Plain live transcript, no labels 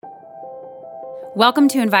Welcome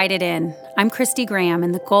to Invited In. I'm Christy Graham,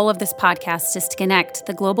 and the goal of this podcast is to connect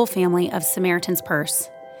the global family of Samaritan's Purse.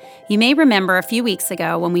 You may remember a few weeks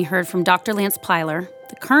ago when we heard from Dr. Lance Plyler,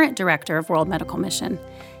 the current director of World Medical Mission.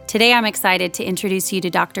 Today, I'm excited to introduce you to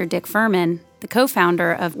Dr. Dick Furman, the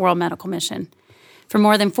co-founder of World Medical Mission. For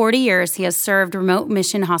more than 40 years, he has served remote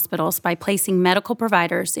mission hospitals by placing medical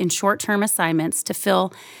providers in short-term assignments to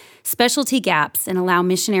fill specialty gaps and allow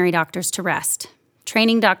missionary doctors to rest,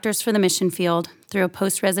 training doctors for the mission field through a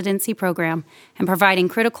post-residency program, and providing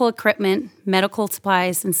critical equipment, medical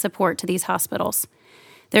supplies, and support to these hospitals.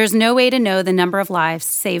 There is no way to know the number of lives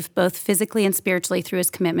saved both physically and spiritually through his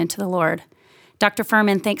commitment to the Lord. Dr.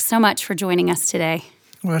 Furman, thanks so much for joining us today.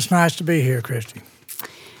 Well, it's nice to be here, Christy.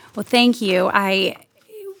 Well, thank you. I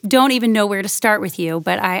don't even know where to start with you,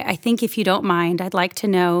 but I think if you don't mind, I'd like to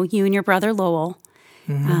know you and your brother Lowell.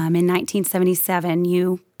 In 1977,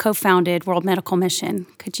 you co-founded World Medical Mission.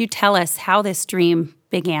 Could you tell us how this dream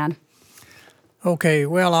began? Okay,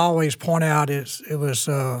 well, I always point out it was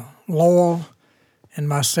Lowell and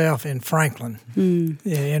myself in Franklin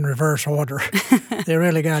in reverse order. They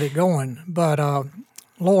really got it going. But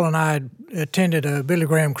Lowell and I attended a Billy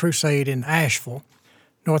Graham crusade in Asheville,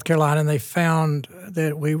 North Carolina, and they found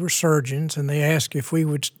that we were surgeons, and they asked if we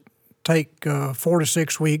would take 4 to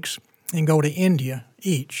 6 weeks and go to India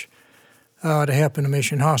each to help in a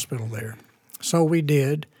mission hospital there. So we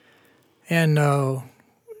did, and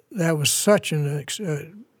that was such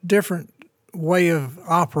a different way of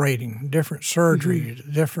operating, different surgery,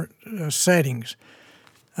 different settings,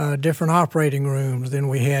 different operating rooms than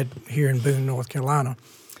we had here in Boone, North Carolina.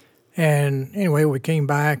 And anyway, we came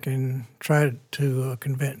back and tried to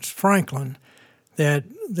convince Franklin that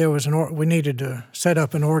there was we needed to set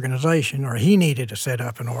up an organization, or he needed to set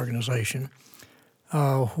up an organization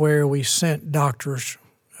where we sent doctors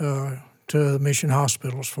to mission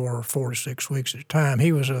hospitals for 4 to 6 weeks at a time.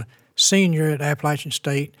 He was a senior at Appalachian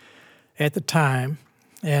State at the time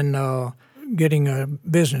and getting a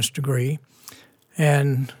business degree.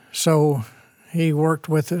 And so he worked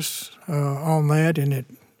with us on that, and it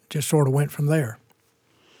just sort of went from there.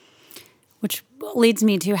 Which leads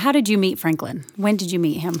me to, how did you meet Franklin? When did you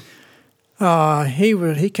meet him?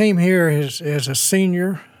 He came here as a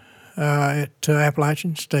senior at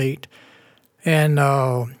Appalachian State, and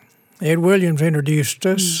Ed Williams introduced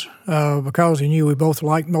us because he knew we both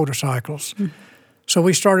liked motorcycles. So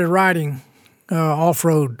we started riding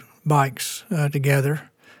off-road bikes together.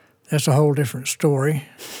 That's a whole different story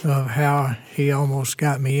of how he almost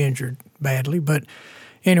got me injured badly. But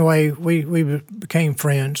anyway, we became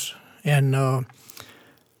friends and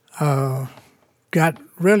got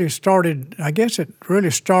really started. I guess it really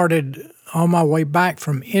started on my way back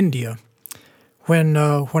from India when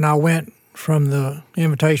I went from the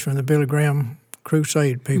invitation from the Billy Graham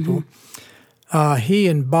Crusade people. He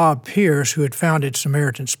and Bob Pierce, who had founded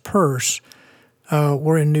Samaritan's Purse,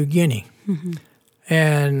 were in New Guinea.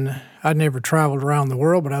 And I'd never traveled around the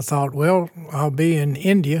world, but I thought, well, I'll be in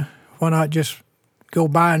India. Why not just go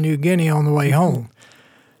by New Guinea on the way home?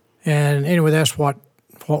 And anyway, that's what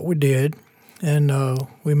we did. And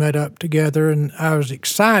we met up together, and I was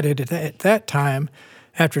excited at that time,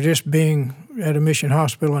 after just being at a mission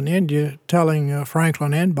hospital in India, telling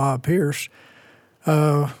Franklin and Bob Pierce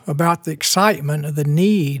about the excitement of the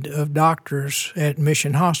need of doctors at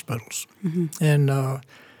mission hospitals. And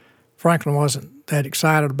Franklin wasn't that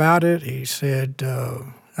excited about it. He said,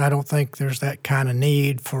 I don't think there's that kind of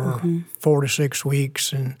need for 4 to 6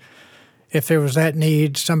 weeks, and if there was that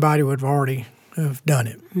need, somebody would have already have done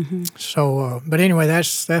it. So, but anyway,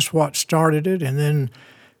 that's what started it, and then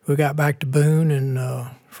we got back to Boone, and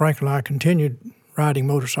Franklin and I continued riding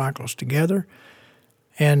motorcycles together.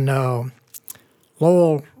 And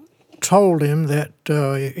Lowell told him that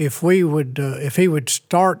if he would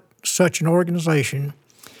start such an organization,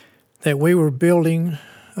 that we were building,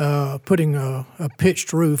 putting a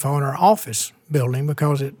pitched roof on our office building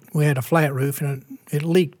because we had a flat roof and it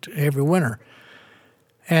leaked every winter,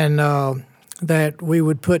 and that we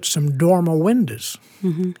would put some dormer windows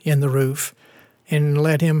in the roof and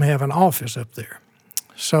let him have an office up there.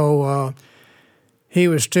 So he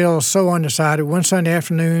was still so undecided. One Sunday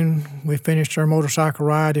afternoon, we finished our motorcycle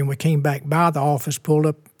ride, and we came back by the office, pulled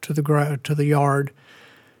up to the yard,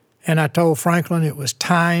 and I told Franklin it was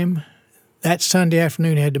time. That Sunday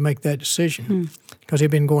afternoon, he had to make that decision because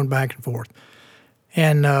he'd been going back and forth.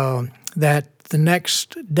 And that the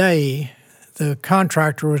next day, the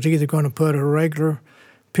contractor was either going to put a regular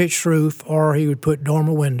pitched roof or he would put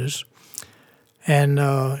dormer windows. And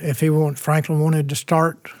if Franklin wanted to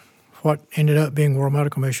start what ended up being World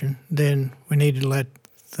Medical Mission, then we needed to let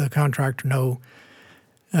the contractor know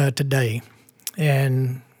today.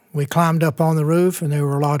 and we climbed up on the roof, and there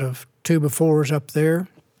were a lot of 2x4s up there.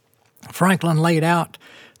 Franklin laid out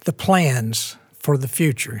the plans for the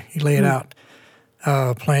future. He laid out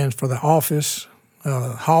plans for the office,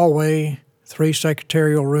 hallway, 3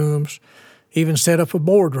 secretarial rooms, even set up a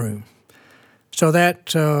boardroom. So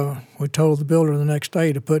that we told the builder the next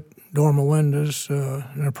day to put dormer windows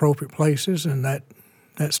in appropriate places, and that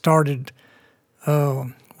started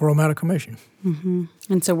World Medical Mission. Mm-hmm.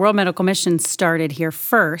 And so World Medical Mission started here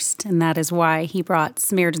first, and that is why he brought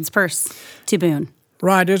Samaritan's Purse to Boone.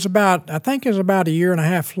 Right. I think it was about a year and a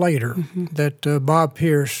half later that Bob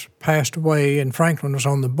Pierce passed away, and Franklin was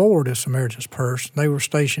on the board of Samaritan's Purse. They were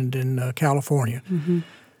stationed in California. Mm-hmm.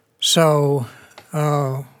 So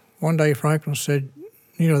one day Franklin said,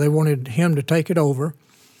 they wanted him to take it over,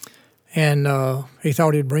 and he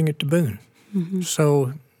thought he'd bring it to Boone. Mm-hmm.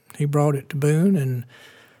 So he brought it to Boone, and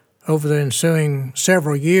over the ensuing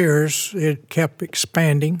several years, it kept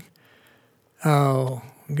expanding. We'll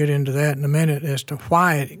get into that in a minute as to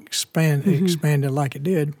why it expanded like it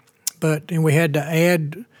did. And we had to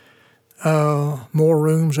add more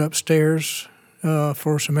rooms upstairs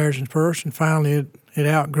for Samaritan's Purse, and finally it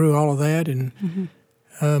outgrew all of that and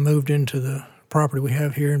moved into the property we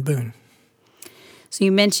have here in Boone. So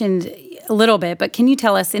you mentioned a little bit, but can you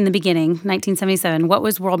tell us in the beginning, 1977, what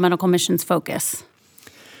was World Medical Mission's focus?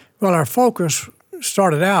 Well, our focus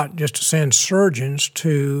started out just to send surgeons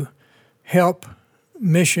to help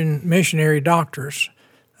missionary doctors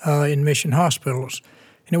in mission hospitals.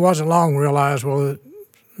 And it wasn't long we realized, we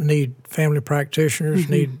need family practitioners,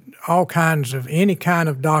 need all kinds of, any kind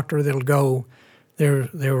of doctor that'll go.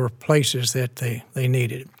 There were places that they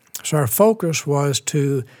needed. So our focus was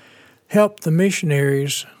to help the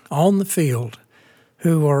missionaries on the field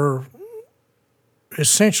who were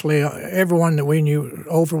essentially everyone that we knew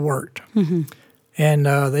overworked. Mm-hmm. And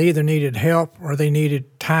they either needed help or they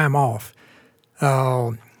needed time off.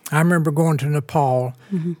 I remember going to Nepal.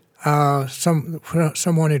 Mm-hmm.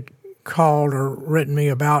 Someone had called or written me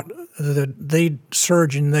about the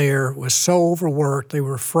surgeon there was so overworked they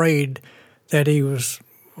were afraid that he was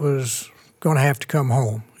going to have to come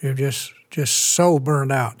home. He was just so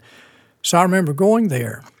burned out. So I remember going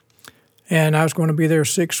there, and I was going to be there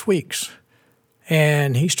 6 weeks.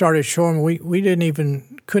 And he started showing me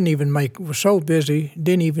couldn't even make, were so busy,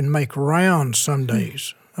 didn't even make rounds some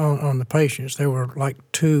days on the patients. There were like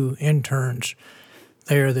 2 interns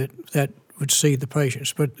there that would see the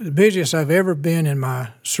patients. But the busiest I've ever been in my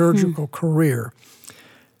surgical career.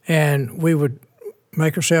 And we would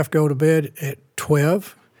make ourselves go to bed at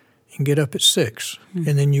 12 and get up at 6.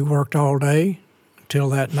 And then you worked all day until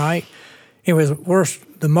that night. It was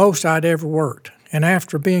the most I'd ever worked. And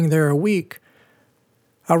after being there a week,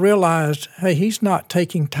 I realized, hey, he's not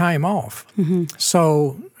taking time off. Mm-hmm.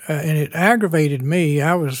 So, and it aggravated me.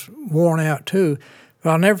 I was worn out too.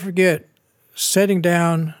 But I'll never forget sitting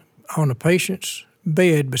down on a patient's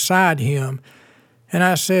bed beside him, and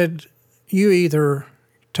I said, you either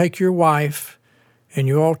take your wife and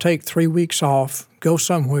you all take 3 weeks off, go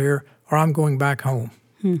somewhere, or I'm going back home.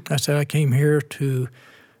 I said, I came here to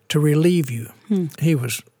relieve you. He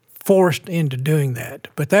was forced into doing that.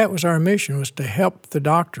 But that was our mission, was to help the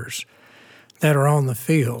doctors that are on the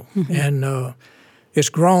field. And it's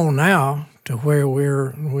grown now to where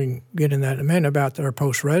we can get in that in a minute about our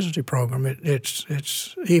post-residency program.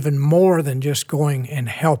 It's even more than just going and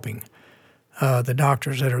helping the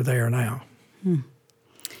doctors that are there now.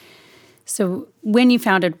 So when you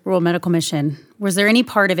founded World Medical Mission, was there any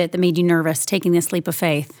part of it that made you nervous, taking this leap of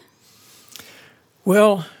faith?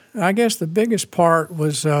 Well, I guess the biggest part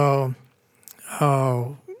was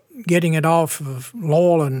getting it off of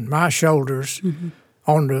Lowell and my shoulders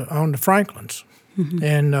onto Franklin's.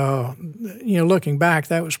 And, looking back,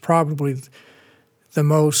 that was probably the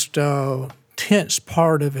most tense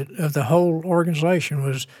part of it, of the whole organization,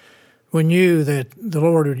 was we knew that the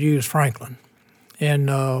Lord would use Franklin in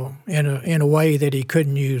a way that he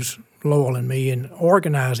couldn't use Lowell and me in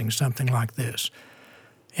organizing something like this.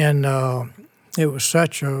 And it was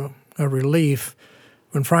such a relief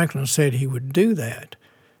when Franklin said he would do that,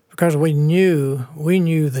 because we knew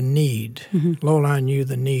the need. Lowell and I knew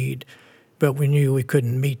the need, but we knew we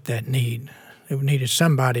couldn't meet that need. We needed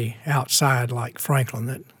somebody outside like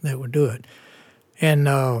Franklin that would do it. And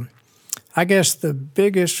I guess the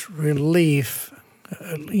biggest relief,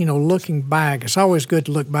 looking back, it's always good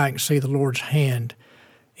to look back and see the Lord's hand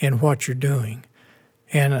in what you're doing.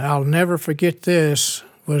 And I'll never forget this,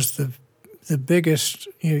 was the biggest,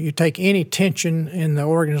 you take any tension in the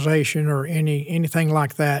organization or anything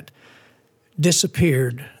like that,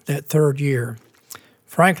 disappeared that third year.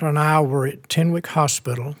 Franklin and I were at Tenwick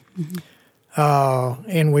Hospital.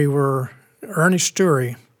 and Ernie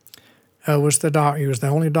Story was the doctor. He was the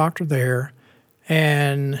only doctor there,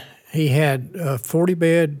 and he had a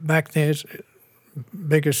 40-bed, back then, it's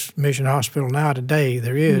biggest mission hospital now today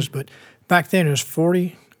there is, but back then it was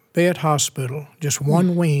 40-bed hospital, just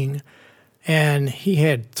one wing, and he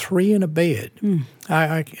had 3 in a bed.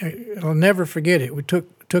 I'll never forget it. We took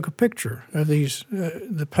a picture of these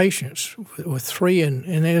the patients with 3 and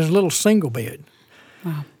it was a little single bed.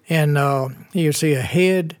 Wow. And you see a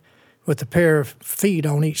head with a pair of feet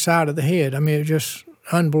on each side of the head. I mean, it was just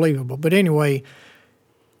unbelievable. But anyway,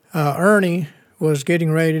 Ernie was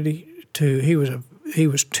getting ready he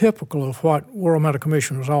was typical of what World Medical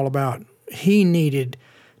Mission was all about. He needed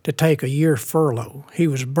to take a year furlough. He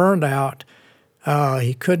was burned out.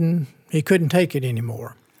 He couldn't take it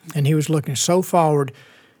anymore. And he was looking so forward,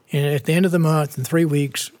 and at the end of the month, in 3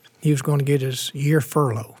 weeks, he was going to get his year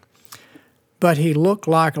furlough. But he looked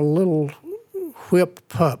like a little whipped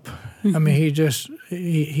pup. I mean,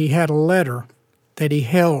 he had a letter that he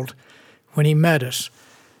held when he met us.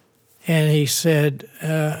 And he said,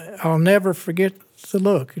 I'll never forget the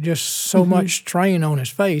look, just so much strain on his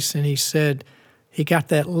face. And he said he got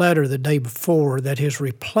that letter the day before that his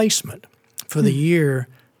replacement for the year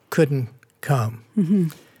couldn't come.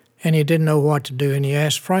 And he didn't know what to do. And he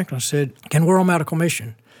asked Franklin, said, can World Medical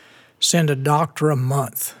Mission send a doctor a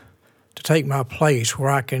month to take my place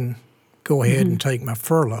where I can go ahead and take my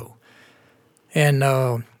furlough? And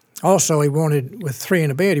also, he wanted, with 3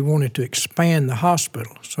 in a bed, he wanted to expand the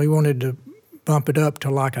hospital. So he wanted to bump it up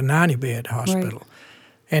to like a 90-bed hospital. Right.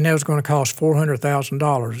 And that was going to cost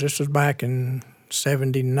 $400,000. This was back in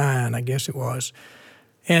 79, I guess it was.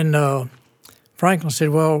 And Franklin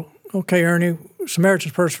said, well, okay, Ernie,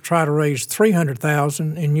 Samaritan's Purse will try to raise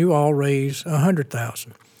 $300,000, and you all raise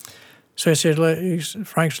 $100,000. So he said,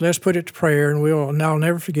 Frank said, let's put it to prayer, and I'll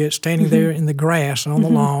never forget standing there in the grass on the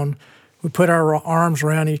lawn. We put our arms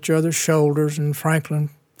around each other's shoulders, and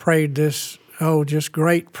Franklin prayed this, just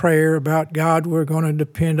great prayer about, God, we're going to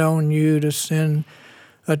depend on you to send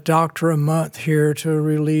a doctor a month here to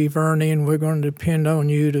relieve Ernie, and we're going to depend on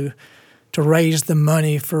you to raise the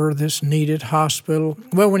money for this needed hospital.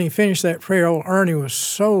 Well, when he finished that prayer, old Ernie was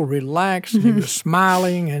so relaxed, and he was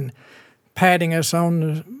smiling and patting us on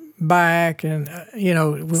the back, and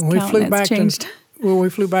when we flew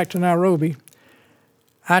back to Nairobi,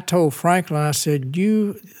 I told Franklin, I said,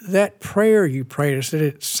 that prayer you prayed, I said,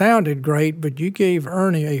 it sounded great, but you gave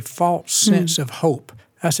Ernie a false sense of hope.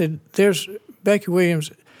 I said, there's Becky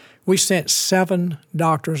Williams, we sent 7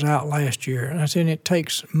 doctors out last year, and I said, it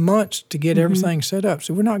takes months to get everything set up,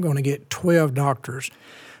 so we're not going to get 12 doctors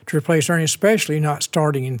to replace Ernie, especially not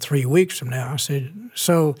starting in 3 weeks from now. I said,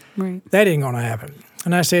 so that ain't going to happen.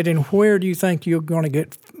 And I said, and where do you think you're going to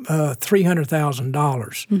get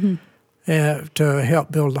 $300,000 to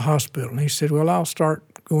help build the hospital? And he said, well, I'll start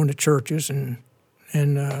going to churches and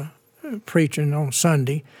preaching on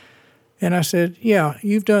Sunday. And I said, yeah,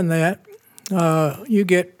 you've done that. You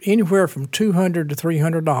get anywhere from $200 to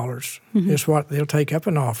 $300 is what they'll take up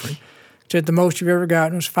an offering. Said the most you've ever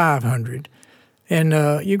gotten was $500. And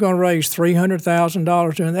you're going to raise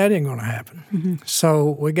 $300,000 doing that? Ain't going to happen. So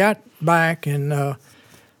we got back, and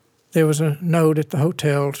there was a note at the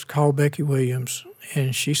hotel to call Becky Williams,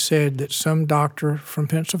 and she said that some doctor from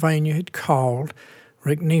Pennsylvania had called,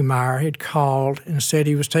 Rick Niemeyer had called, and said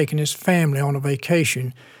he was taking his family on a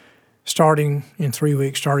vacation starting in 3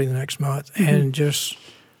 weeks, starting the next month, and just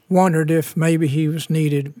wondered if maybe he was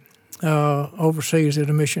needed overseas at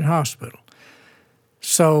a mission hospital.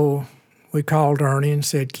 So we called Ernie and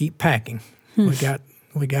said, keep packing. We got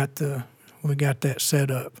that set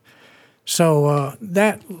up. So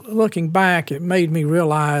that, looking back, it made me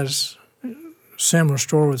realize, similar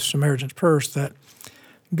story with Samaritan's Purse, that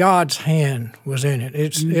God's hand was in it.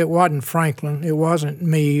 It wasn't Franklin. It wasn't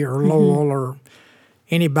me or Lowell or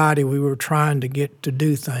anybody we were trying to get to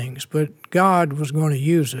do things. But God was going to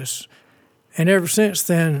use us. And ever since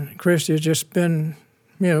then, Christy, it's just been,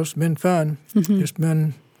 it's been fun. It's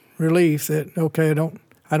been relief that, okay,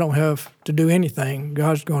 I don't have to do anything.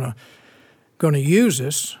 God's going to use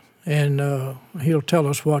us, and He'll tell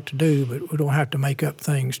us what to do, but we don't have to make up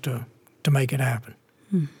things to make it happen.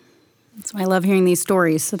 That's why I love hearing these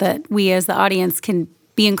stories, so that we as the audience can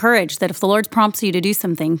be encouraged that if the Lord prompts you to do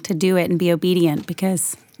something, to do it and be obedient,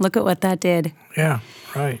 because look at what that did. Yeah,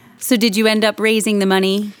 right. So did you end up raising the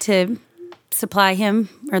money to supply him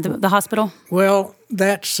or the hospital? Well,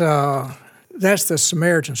 that's the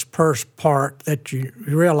Samaritan's Purse part that you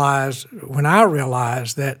realize, when I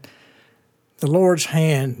realized that the Lord's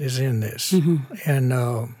hand is in this,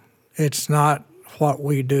 and it's not what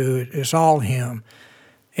we do, it's all Him.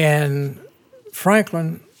 And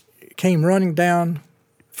Franklin came running down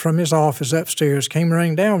from his office upstairs, came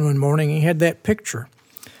running down one morning. He had that picture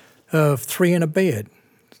of 3 in a bed.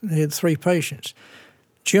 He had 3 patients.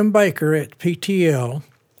 Jim Baker at PTL,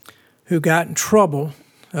 who got in trouble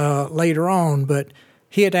later on, but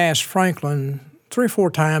he had asked Franklin 3 or 4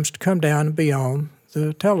 times to come down and be on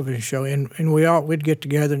the television show. And we'd get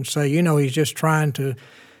together and say, he's just trying to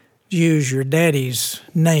use your daddy's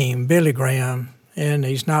name, Billy Graham, and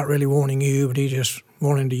he's not really wanting you, but he's just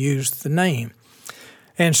wanting to use the name.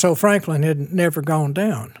 And so Franklin had never gone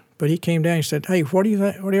down, but he came down and said, "Hey, what do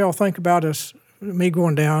y'all think about me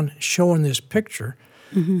going down, showing this picture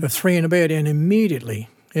of 3 in a bed?" And immediately,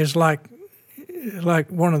 it's like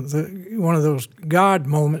one of those God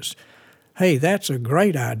moments. Hey, that's a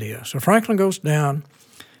great idea. So Franklin goes down,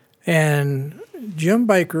 and Jim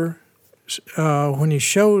Baker, when he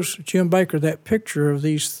shows Jim Baker that picture of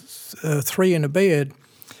these 3 in a bed,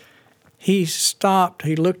 he stopped.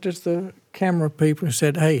 He looked at the camera people and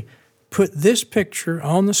said, "Hey, put this picture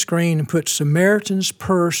on the screen and put Samaritan's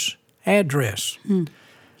Purse address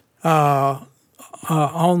on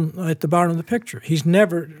at the bottom of the picture."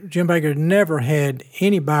 Jim Baker never had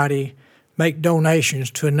anybody make donations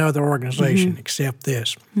to another organization except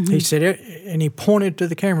this. He said, and he pointed to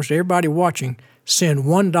the camera and said, "Everybody watching, send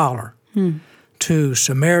 $1 to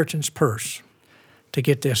Samaritan's Purse to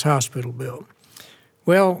get this hospital built."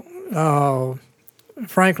 Well,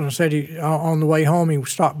 Franklin said on the way home he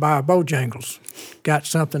stopped by a Bojangles, got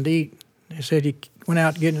something to eat. He said he went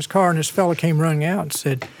out to get in his car, and this fella came running out and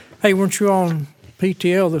said, "Hey, weren't you on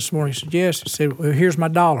PTL this morning?" He said, "Yes." He said, "Well, here's my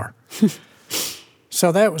 $1."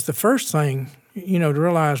 So that was the first thing, to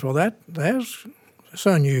realize, well, that's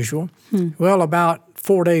unusual. Well, about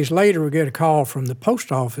 4 days later, we get a call from the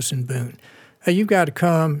post office in Boone. "Hey, you've got to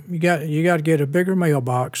come. You got to get a bigger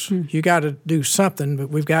mailbox. You got to do something, but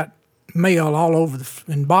we've got mail all over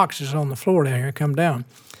in boxes on the floor down here. Come down."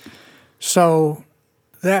 So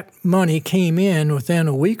that money came in within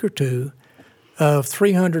a week or two of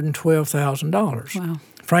 $312,000. Wow.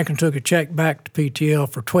 Franklin took a check back to PTL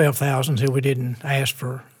for $12,000, so we didn't ask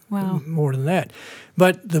for more than that.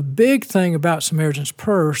 But the big thing about Samaritan's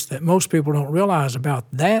Purse that most people don't realize about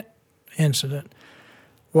that incident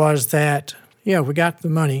was that, we got the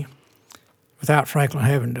money without Franklin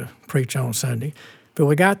having to preach on Sunday, but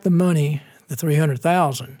we got the money, the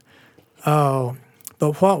 $300,000.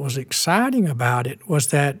 But what was exciting about it was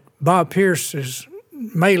that Bob Pierce's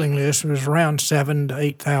mailing list was around 7,000 to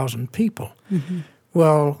 8,000 people.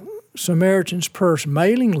 Well, Samaritan's Purse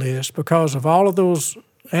mailing list, because of all of those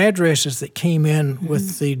addresses that came in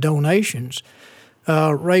with the donations,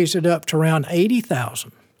 raised it up to around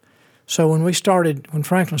 80,000. So when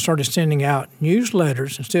Franklin started sending out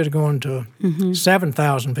newsletters, instead of going to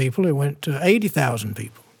 7,000 people, it went to 80,000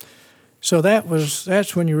 people. So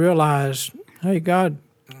that's when you realize, hey,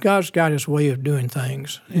 God's got His way of doing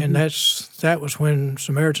things, and that was when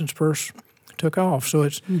Samaritan's Purse took off. So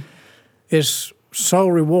it's so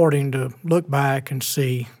rewarding to look back and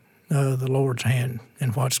see the Lord's hand in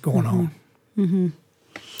what's going on.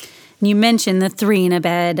 You mentioned the 3 in a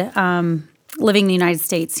bed. Living in the United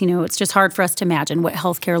States, it's just hard for us to imagine what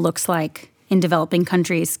healthcare looks like in developing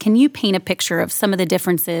countries. Can you paint a picture of some of the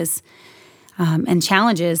differences and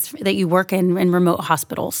challenges that you work in remote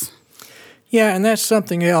hospitals? Yeah, and that's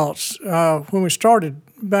something else. When we started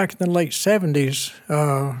back in the late 70s,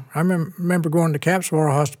 I remember going to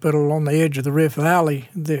Capswara Hospital on the edge of the Rift Valley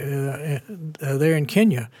there in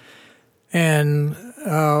Kenya, and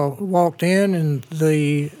walked in, and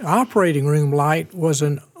the operating room light was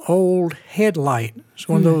an old headlight. It's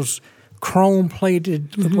one of those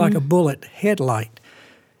chrome-plated, looked like a bullet headlight,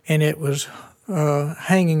 and it was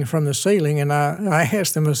hanging from the ceiling. And I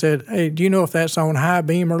asked them, I said, "Hey, do you know if that's on high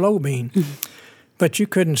beam or low beam?" But you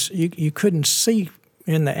couldn't see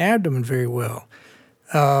in the abdomen very well.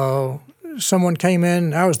 Someone came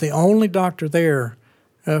in. I was the only doctor there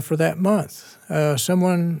for that month. A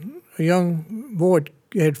young boy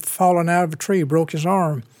had fallen out of a tree, broke his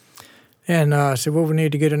arm. And I said, "Well, we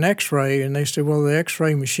need to get an X-ray." And they said, "Well, the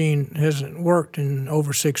X-ray machine hasn't worked in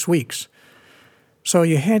over 6 weeks." So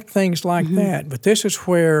you had things like that. But this is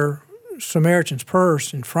where Samaritan's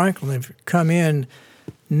Purse and Franklin have come in.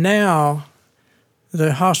 Now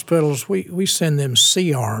the hospitals, we send them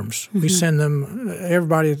C-arms. We send them,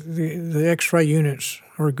 everybody, the X-ray units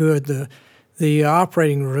are good. The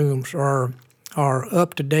operating rooms are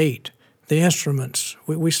up to date. The instruments,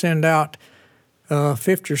 we send out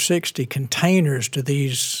 50 or 60 containers to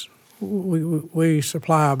these. We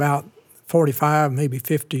supply about 45, maybe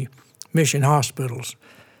 50 mission hospitals,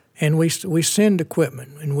 and we send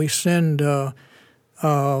equipment, and we send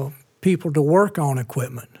people to work on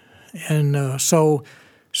equipment. And so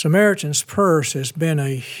Samaritan's Purse has been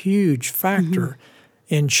a huge factor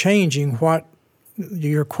in changing what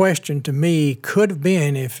your question to me could have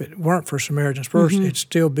been. If it weren't for Samaritan's Purse, it'd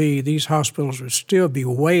still be, these hospitals would still be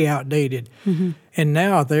way outdated. And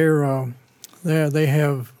now they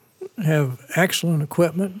have excellent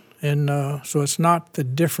equipment, and so it's not the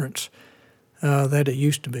difference that it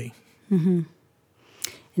used to be.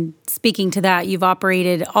 And speaking to that, you've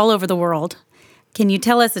operated all over the world. Can you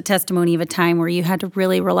tell us a testimony of a time where you had to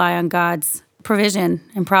really rely on God's provision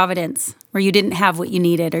and providence, where you didn't have what you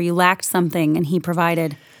needed or you lacked something and He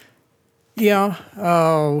provided? Yeah.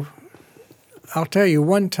 I'll tell you,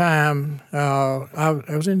 one time I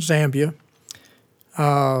was in Zambia.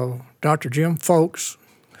 Dr. Jim Folks,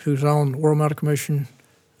 who's on the World Medical Commission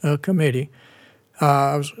committee,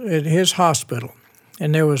 I was at his hospital,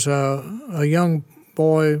 and there was a young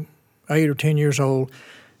boy, 8 or 10 years old,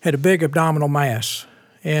 had a big abdominal mass,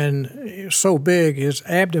 and it was so big his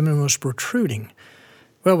abdomen was protruding.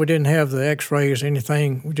 Well, we didn't have the x-rays or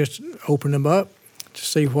anything. We just opened him up to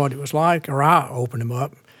see what it was like, or I opened him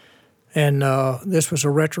up. And this was a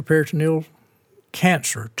retroperitoneal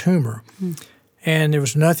cancer tumor, and there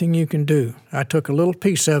was nothing you can do. I took a little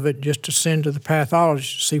piece of it just to send to the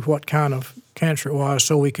pathologist to see what kind of cancer it was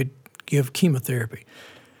so we could give chemotherapy.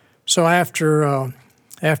 So after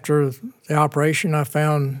the operation, I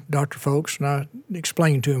found Dr. Folks, and I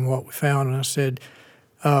explained to him what we found, and I said,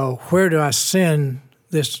 where do I send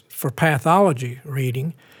this for pathology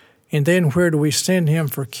reading, and then where do we send him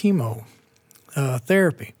for chemo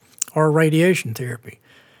therapy or radiation therapy?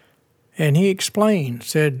 And he explained,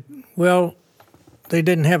 said, well, they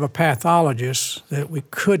didn't have a pathologist that we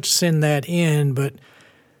could send that in, but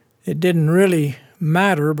it didn't really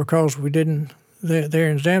matter because we didn't. There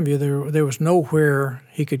in Zambia, there was nowhere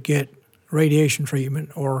he could get radiation treatment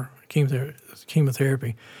or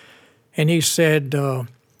chemotherapy. And he said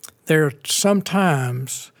there are some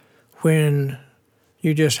times when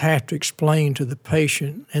you just have to explain to the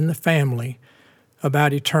patient and the family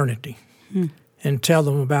about eternity and tell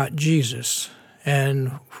them about Jesus and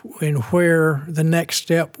where the next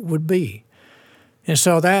step would be. And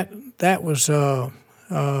so that was an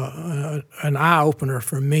eye-opener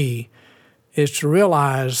for me, is to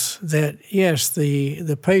realize that, yes,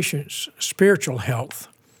 the patient's spiritual health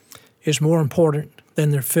is more important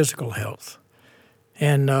than their physical health.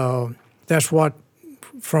 And that's what,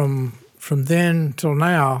 from then till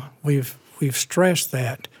now, we've stressed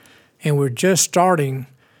that. And we're just starting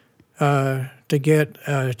to get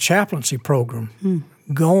a chaplaincy program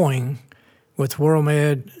going with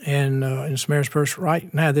WorldMed and Samaritan's Purse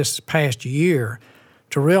right now this past year,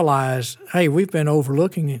 to realize, hey, we've been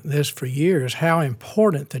overlooking this for years, how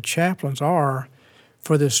important the chaplains are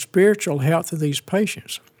for the spiritual health of these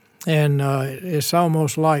patients. And it's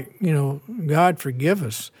almost like, God forgive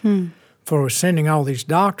us for sending all these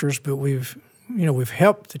doctors, but we've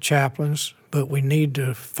helped the chaplains, but we need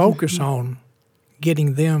to focus on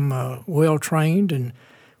getting them well-trained and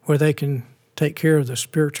where they can take care of the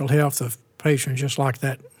spiritual health of patients, just like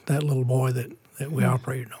that little boy that we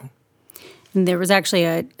operated on. And there was actually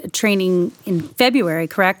a training in February,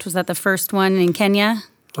 correct? Was that the first one in Kenya?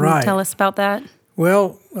 Can you tell us about that?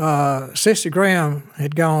 Well, Sister Graham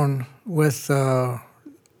had gone with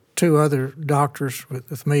 2 other doctors,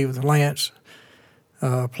 with me, with Lance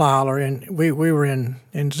Plyler, and we were in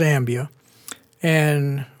Zambia.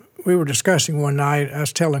 And we were discussing one night, I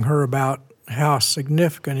was telling her about how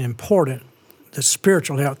significant and important the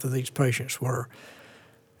spiritual health of these patients were,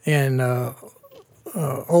 and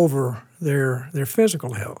over their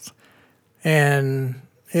physical health. And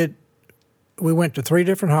we went to 3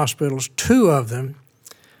 different hospitals. 2 of them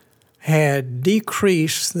had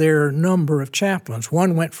decreased their number of chaplains.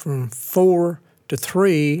 One went from 4 to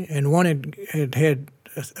 3, and one had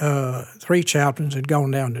 3 chaplains had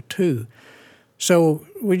gone down to 2. So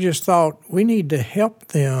we just thought we need to help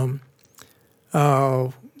them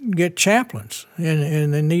get chaplains,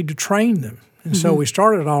 and they need to train them. And so we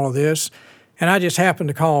started all of this. And I just happened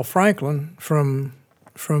to call Franklin from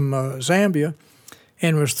Zambia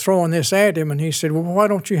and was throwing this at him. And he said, well, why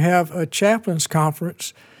don't you have a chaplains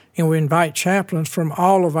conference, and we invite chaplains from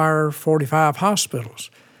all of our 45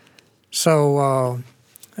 hospitals? So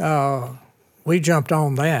we jumped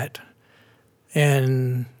on that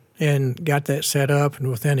and got that set up.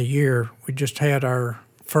 And within a year, we just had our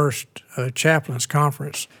first chaplains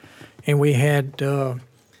conference. And we had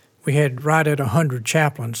right at 100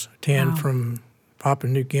 chaplains attend from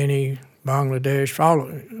Papua New Guinea, Bangladesh,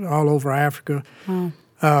 all over Africa.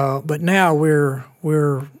 But now we're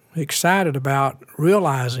excited about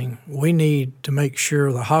realizing we need to make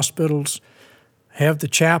sure the hospitals have the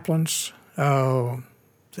chaplains, help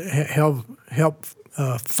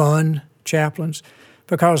fund chaplains,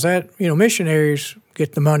 because missionaries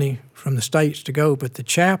get the money from the states to go, but the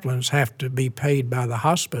chaplains have to be paid by the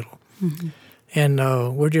hospital. Mm-hmm.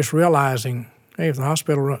 And we're just realizing, hey, if the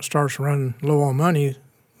hospital starts running low on money,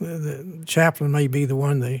 the chaplain may be the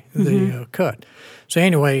one they cut. So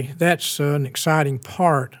anyway, that's an exciting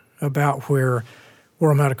part about where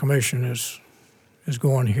World Medical Mission is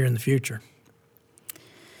going here in the future.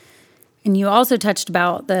 And you also touched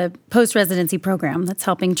about the post-residency program that's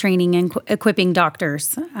helping training and equipping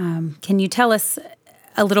doctors. Can you tell us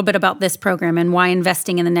a little bit about this program and why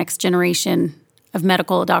investing in the next generation of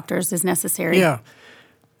medical doctors is necessary? Yeah,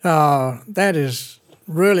 that is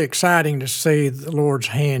really exciting to see the Lord's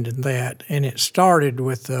hand in that. And it started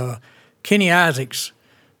with Kenny Isaacs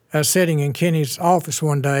sitting in Kenny's office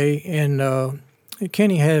one day, and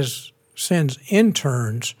Kenny sends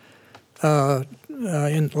interns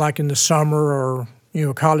in the summer, or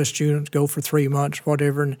college students go for 3 months,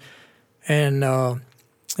 whatever, and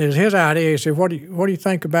it was his idea. He said, "What do you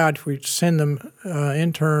think about if we send them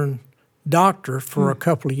intern doctor for a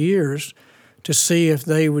couple of years to see if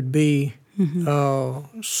they would be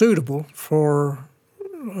suitable for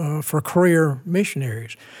career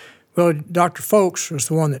missionaries?" Well, Dr. Folks was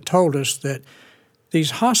the one that told us that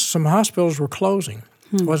some hospitals were closing.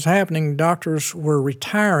 What's happening, doctors were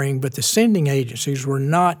retiring, but the sending agencies were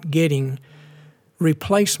not getting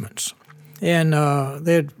replacements. And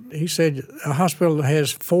he said a hospital that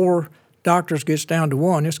has 4 doctors gets down to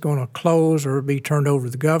 1, it's going to close or be turned over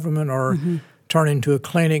to the government or turn into a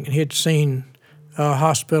clinic. And he'd seen a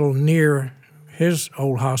hospital near his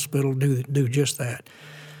old hospital do just that.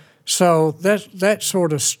 So that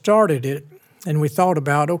sort of started it, and we thought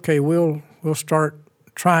about, okay, we'll start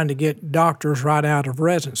trying to get doctors right out of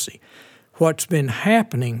residency. What's been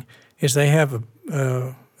happening is they have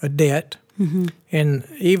a debt, and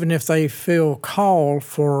even if they feel called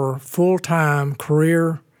for full-time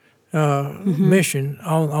career mission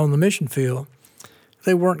on the mission field,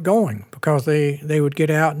 they weren't going because they would get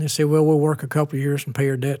out and they say, well, we'll work a couple of years and pay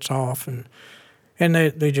our debts off, and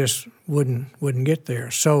they just wouldn't get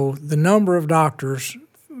there. So the number of doctors,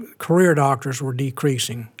 career doctors, were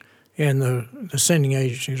decreasing, and the sending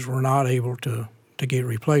agencies were not able to get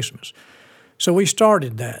replacements. So we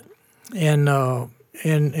started that, and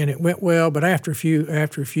it went well. But after a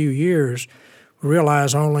few years, we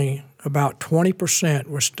realized only about 20%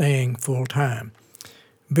 were staying full time.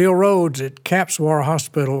 Bill Rhodes at Kapsawara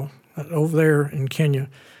Hospital over there in Kenya,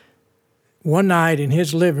 one night in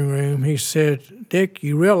his living room, he said, "Dick,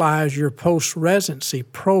 you realize your post-residency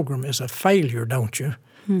program is a failure, don't you?"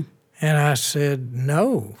 And I said,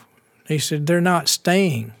 "No." He said, "They're not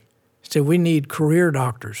staying." He said, "We need career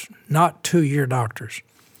doctors, not 2-year doctors."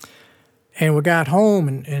 And we got home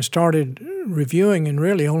and started reviewing, and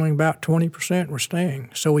really only about 20% were staying.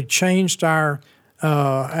 So we changed our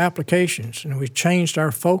applications, and we changed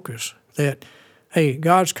our focus that, hey,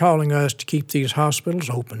 God's calling us to keep these hospitals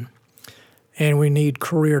open, and we need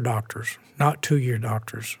career doctors, not 2-year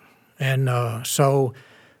doctors. And so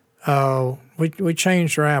we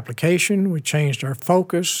changed our application, we changed our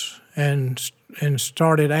focus, and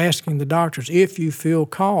started asking the doctors, if you feel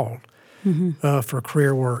called for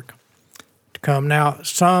career work, to come. Now,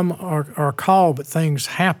 some are called, but things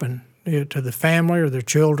happen to the family or their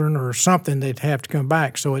children or something, they'd have to come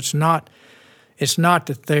back. So it's not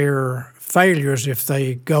that they're failures if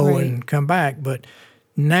they go and come back, but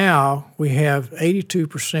now we have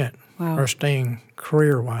 82% are staying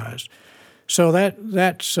career-wise. So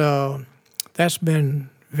that's been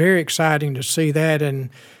very exciting to see that, and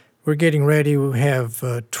we're getting ready. We have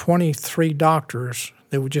 23 doctors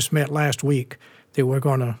that we just met last week that we're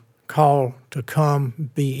going to call to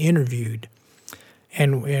come be interviewed,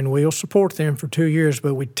 and we'll support them for 2 years.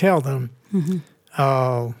 But we tell them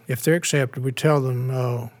if they're accepted, we tell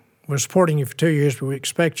them we're supporting you for 2 years, but we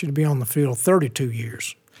expect you to be on the field 32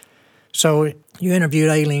 years. So you interviewed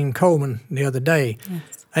Aileen Coleman the other day.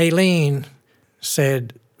 Yes. Aileen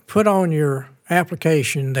said, put on your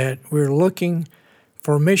application that we're looking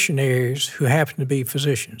for missionaries who happen to be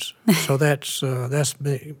physicians. So that's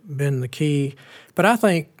been the key. But I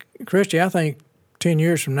think, Christy, 10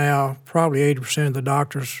 years from now, probably 80% of the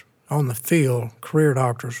doctors on the field, career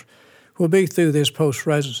doctors, will be through this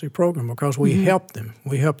post-residency program because we help them.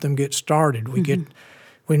 We help them get started.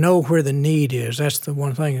 We know where the need is. That's the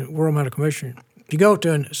one thing at World Medical Mission. If you go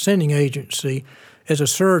to a sending agency as a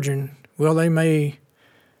surgeon, well, they may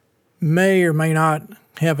or may not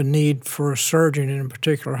have a need for a surgeon in a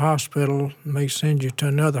particular hospital, may send you to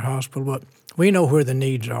another hospital, but we know where the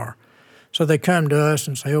needs are. So they come to us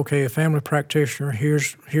and say, okay, a family practitioner, here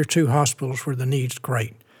are 2 hospitals where the need's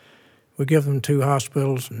great. We give them 2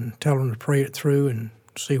 hospitals and tell them to pray it through and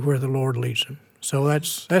see where the Lord leads them. So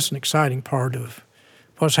that's an exciting part of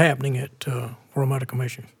what's happening at World Medical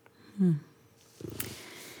Mission.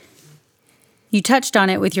 You touched on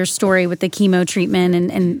it with your story with the chemo treatment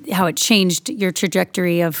and how it changed your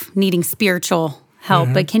trajectory of needing spiritual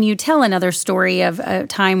help. But can you tell another story of a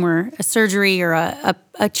time where a surgery or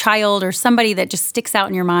a child or somebody that just sticks out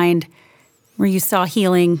in your mind where you saw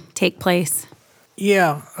healing take place?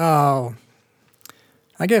 Yeah.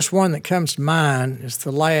 I guess one that comes to mind is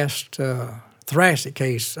the last thoracic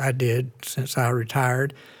case I did since I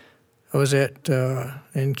retired. I was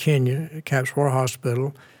in Kenya at Caps War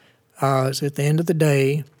Hospital. It was at the end of the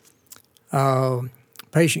day.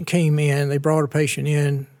 Patient came in. They brought a patient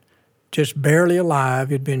in just barely alive.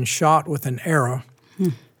 He'd been shot with an arrow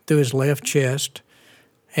through his left chest.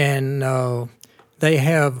 And they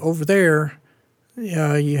have over there,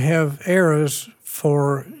 you have arrows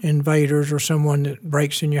for invaders or someone that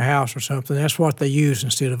breaks in your house or something. That's what they use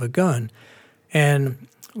instead of a gun. And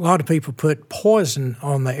a lot of people put poison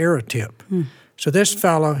on the arrow tip. So this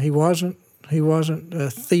fellow, he wasn't a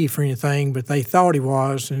thief or anything, but they thought he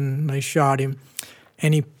was, and they shot him.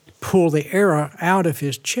 And he pulled the arrow out of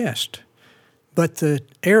his chest, but the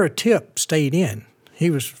arrow tip stayed in. He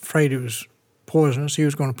was afraid it was poisonous. He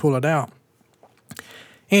was going to pull it out.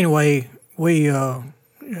 Anyway, we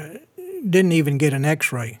didn't even get an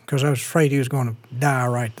X-ray because I was afraid he was going to die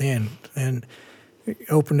right then. And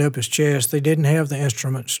opened up his chest. They didn't have the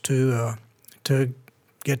instruments to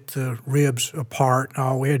get the ribs apart.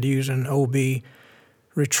 We had to use an OB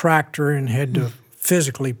retractor and had to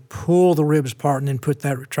physically pull the ribs apart and then put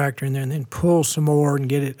that retractor in there and then pull some more and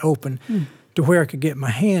get it open to where I could get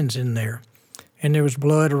my hands in there. And there was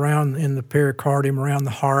blood around in the pericardium, around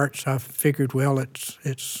the heart. So I figured, well,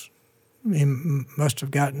 he must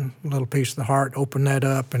have gotten a little piece of the heart, opened that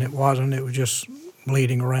up, and it wasn't. It was just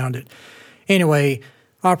bleeding around it. Anyway,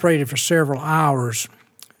 operated for several hours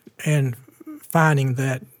and finding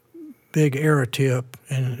that big arrow tip,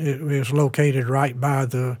 and it was located right by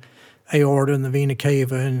the aorta and the vena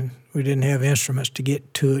cava, and we didn't have instruments to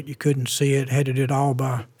get to it. You couldn't see it. Had to do it all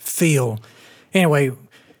by feel. Anyway,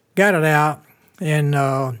 got it out, and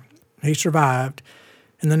he survived.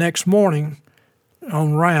 And the next morning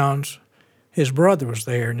on rounds, his brother was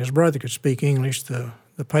there, and his brother could speak English. The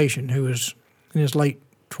patient, who was in his late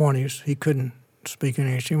 20s, he couldn't speak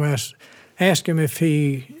English. He asked him if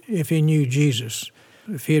he knew Jesus,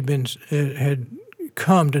 if he had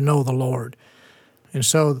come to know the Lord. And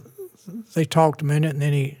so they talked a minute, and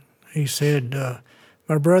then he said,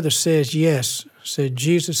 my brother says yes, said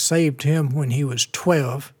Jesus saved him when he was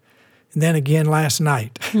 12, and then again last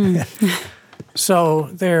night. So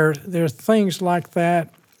there are things like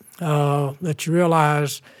that that you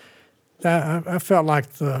realize that I felt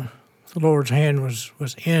like the Lord's hand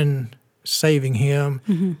was in saving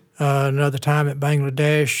him. Another time at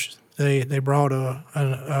Bangladesh, they brought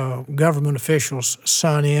a government official's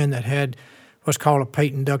son in that had what's called a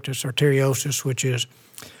patent ductus arteriosus, which is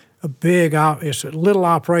it's a little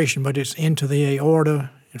operation, but it's into the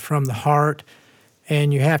aorta and from the heart,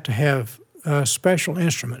 and you have to have special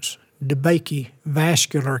instruments, DeBakey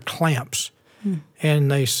vascular clamps.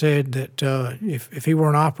 And they said that if he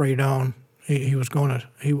weren't operated on, he wasn't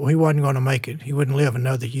going to make it. He wouldn't live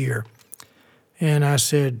another year. And I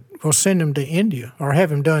said, well, send him to India or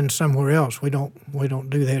have him done somewhere else. We don't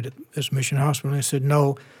do that at this mission hospital. And they said,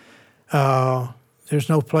 no, there's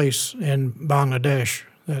no place in Bangladesh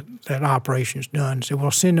that operation's done. I said,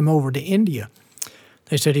 well, send him over to India.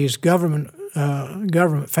 They said he's government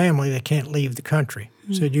family. They can't leave the country.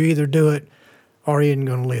 Said you either do it or he isn't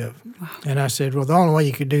going to live. Wow. And I said, well, the only way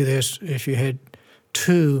you could do this if you had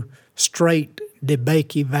 2 straight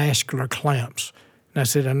DeBakey vascular clamps. And I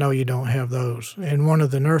said, I know you don't have those. And one of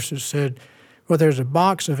the nurses said, well, there's a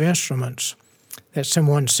box of instruments that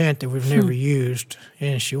someone sent that we've never used.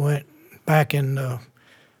 And she went back in the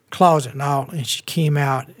closet and she came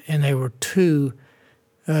out, and they were 2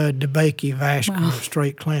 DeBakey vascular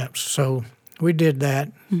straight clamps. So we did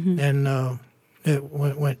that, and it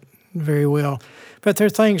went very well. But there are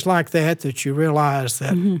things like that you realize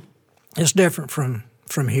that it's different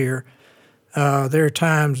from here. There are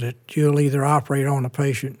times that you'll either operate on a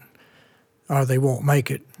patient or they won't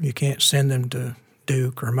make it. You can't send them to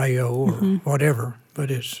Duke or Mayo or whatever,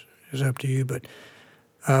 but it's up to you. But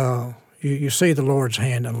you see the Lord's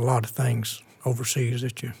hand in a lot of things overseas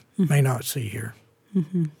that you may not see here.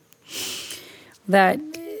 That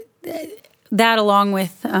that, along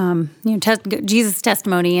with Jesus'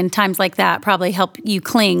 testimony and times like that, probably help you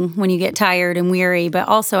cling when you get tired and weary. But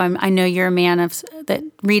also, I know you're a man that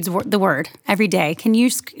reads the Word every day. Can you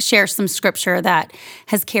share some scripture that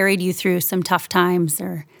has carried you through some tough times?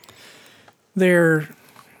 Or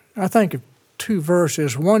I think of two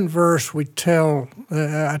verses. One verse I tell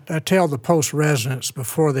the post residents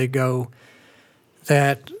before they go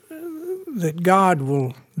that God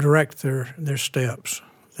will direct their steps.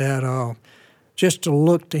 That just to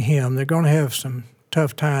look to Him. They're going to have some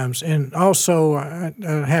tough times, and also I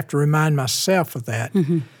have to remind myself of that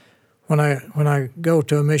when I go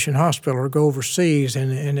to a mission hospital or go overseas,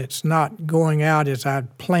 and it's not going out as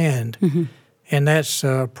I'd planned. And that's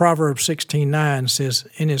Proverbs 16:9 says,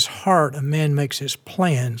 "In his heart a man makes his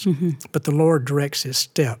plans, but the Lord directs his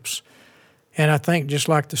steps." And I think just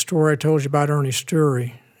like the story I told you about Ernie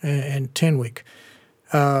Sturry and Tenwick,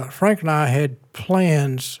 Frank and I had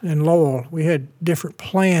plans in Lowell. We had different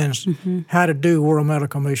plans how to do World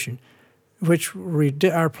Medical Mission, which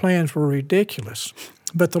our plans were ridiculous.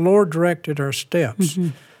 But the Lord directed our steps.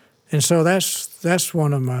 And so that's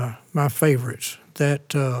one of my favorites, that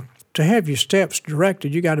to have your steps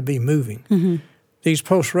directed, you got to be moving. These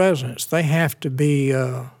post-residents, they have to be,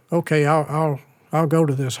 okay, I'll go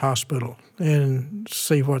to this hospital and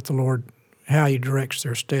see what the Lord, how He directs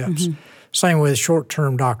their steps. Same with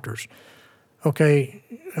short-term doctors. Okay,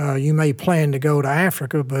 you may plan to go to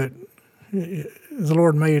Africa, but the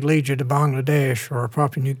Lord may lead you to Bangladesh or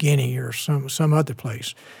Papua New Guinea or some other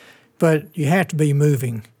place. But you have to be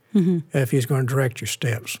moving if He's going to direct your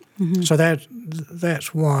steps. So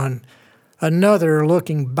that's one. Another,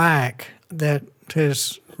 looking back, that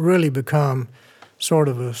has really become sort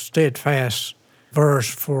of a steadfast verse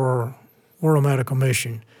for World Medical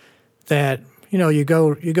Mission, that you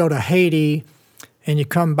go to Haiti and you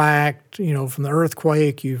come back, from the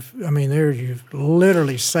earthquake. You've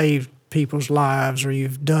literally saved people's lives, or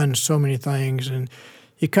you've done so many things, and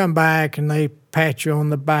you come back and they pat you on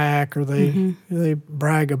the back, or they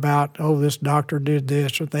brag about, oh, this doctor did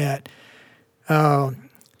this or that.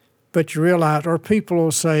 But you realize, or people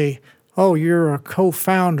will say, oh, you're a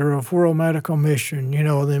co-founder of World Medical Mission.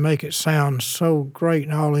 They make it sound so great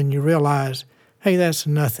and all, and you realize, hey, that's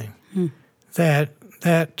nothing. That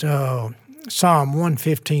Psalm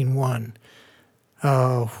 115:1,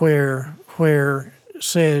 where it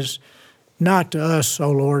says, "Not to us,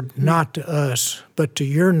 O Lord, not to us, but to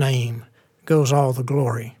your name goes all the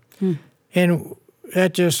glory." And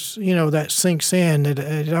that just, that sinks in.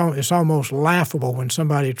 It's almost laughable when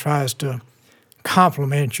somebody tries to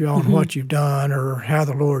compliment you on what you've done or how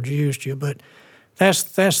the Lord used you. But that's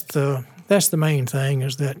the main thing,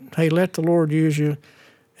 is that, hey, let the Lord use you,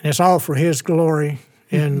 and it's all for His glory.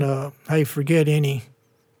 And hey, forget any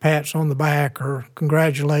pats on the back or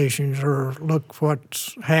congratulations or look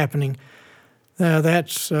what's happening.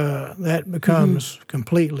 That becomes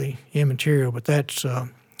completely immaterial. But that's a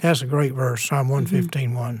great verse, Psalm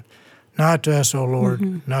 115:1. Not to us, O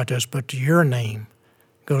Lord, not to us, but to your name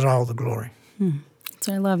goes all the glory.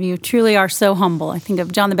 So I love you. Truly are so humble. I think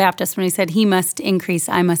of John the Baptist when he said, "He must increase,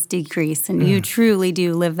 I must decrease." And you truly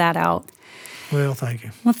do live that out. Well, thank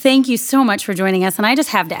you. Well, thank you so much for joining us. And I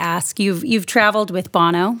just have to ask, you've traveled with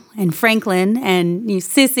Bono and Franklin and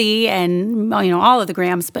Sissy and all of the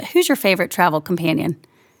Grahams, but who's your favorite travel companion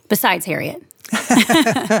besides Harriet?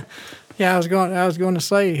 Yeah, I was going to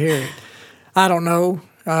say Harriet. I don't know.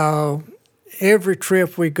 Every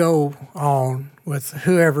trip we go on with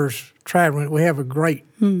whoever's traveling, we have a great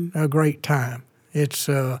time. It's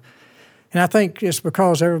and I think it's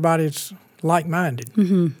because everybody's like-minded.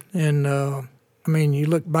 And you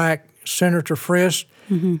look back, Senator Frist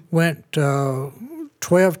went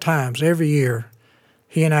 12 times every year.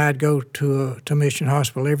 He and I'd go to Mission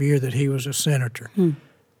Hospital every year that he was a senator.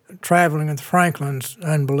 Traveling with Franklin's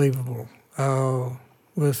unbelievable.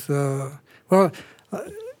 With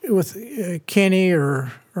Kenny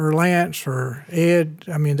or Lance or Ed,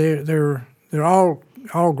 they're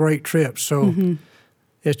all great trips. So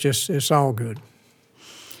it's all good.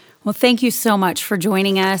 Well, thank you so much for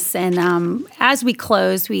joining us. And as we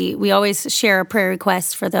close, we always share a prayer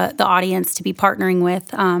request for the audience to be partnering with.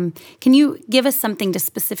 Can you give us something to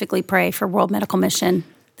specifically pray for World Medical Mission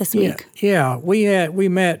this week? Yeah. We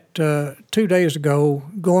met 2 days ago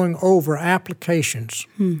going over applications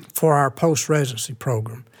for our post-residency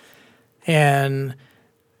program. And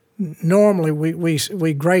normally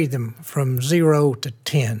we grade them from 0 to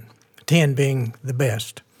 10, 10 being the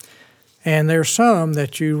best. And there's some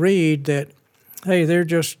that you read that, hey, they're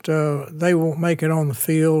just, they won't make it on the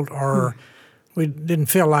field, or we didn't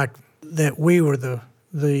feel like that we were the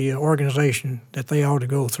the organization that they ought to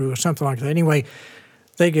go through or something like that. Anyway,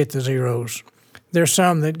 they get the zeros. There's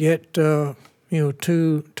some that get 2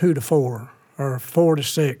 to 4 or 4 to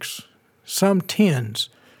 6, some 10s.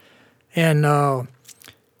 And I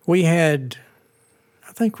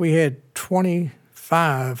think we had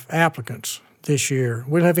 25 applicants this year.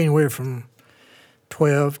 We'll have anywhere from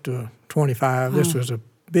 12 to 25. This was a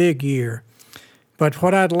big year. But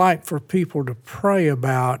what I'd like for people to pray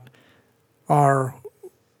about are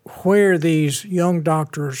where these young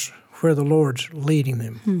doctors, where the Lord's leading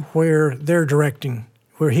them, where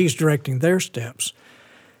He's directing their steps.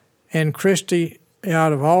 And Christy,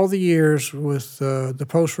 out of all the years with the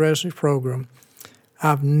post-residency program,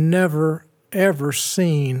 I've never, ever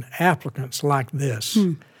seen applicants like this.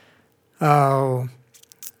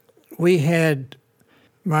 We had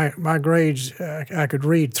my grades, I could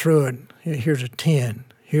read through it. Here's a 10.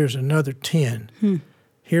 Here's another 10.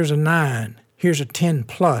 Here's a 9. Here's a 10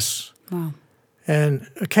 plus. Wow. And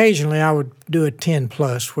occasionally I would do a 10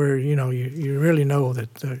 plus where, you really know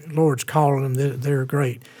that the Lord's calling them, they're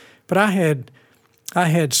great. But I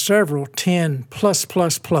had several 10 plus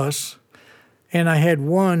plus plus, and I had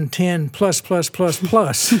one 10 plus plus plus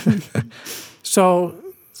plus. So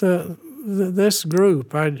this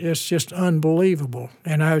group, it's just unbelievable.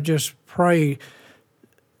 And I would just pray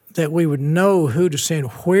that we would know who to send,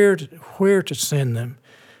 where to send them,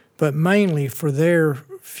 but mainly for their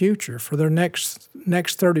future, for their next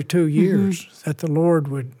 32 years, that the Lord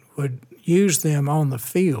would use them on the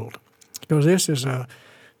field, because this is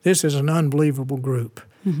an unbelievable group.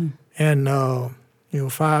 And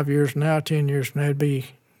 5 years from now, 10 years from now,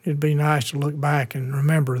 it'd be nice to look back and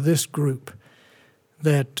remember this group,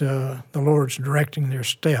 that the Lord's directing their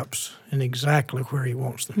steps in exactly where He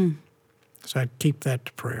wants them. So I'd keep that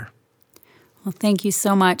to prayer. Well, thank you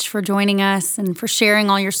so much for joining us and for sharing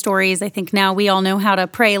all your stories. I think now we all know how to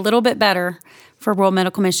pray a little bit better for World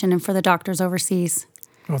Medical Mission and for the doctors overseas.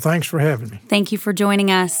 Well, thanks for having me. Thank you for joining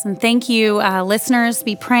us. And thank you, listeners.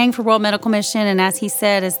 Be praying for World Medical Mission. And as he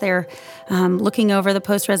said, as they're looking over the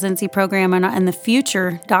post-residency program and the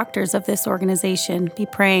future doctors of this organization, be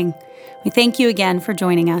praying. We thank you again for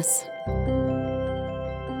joining us.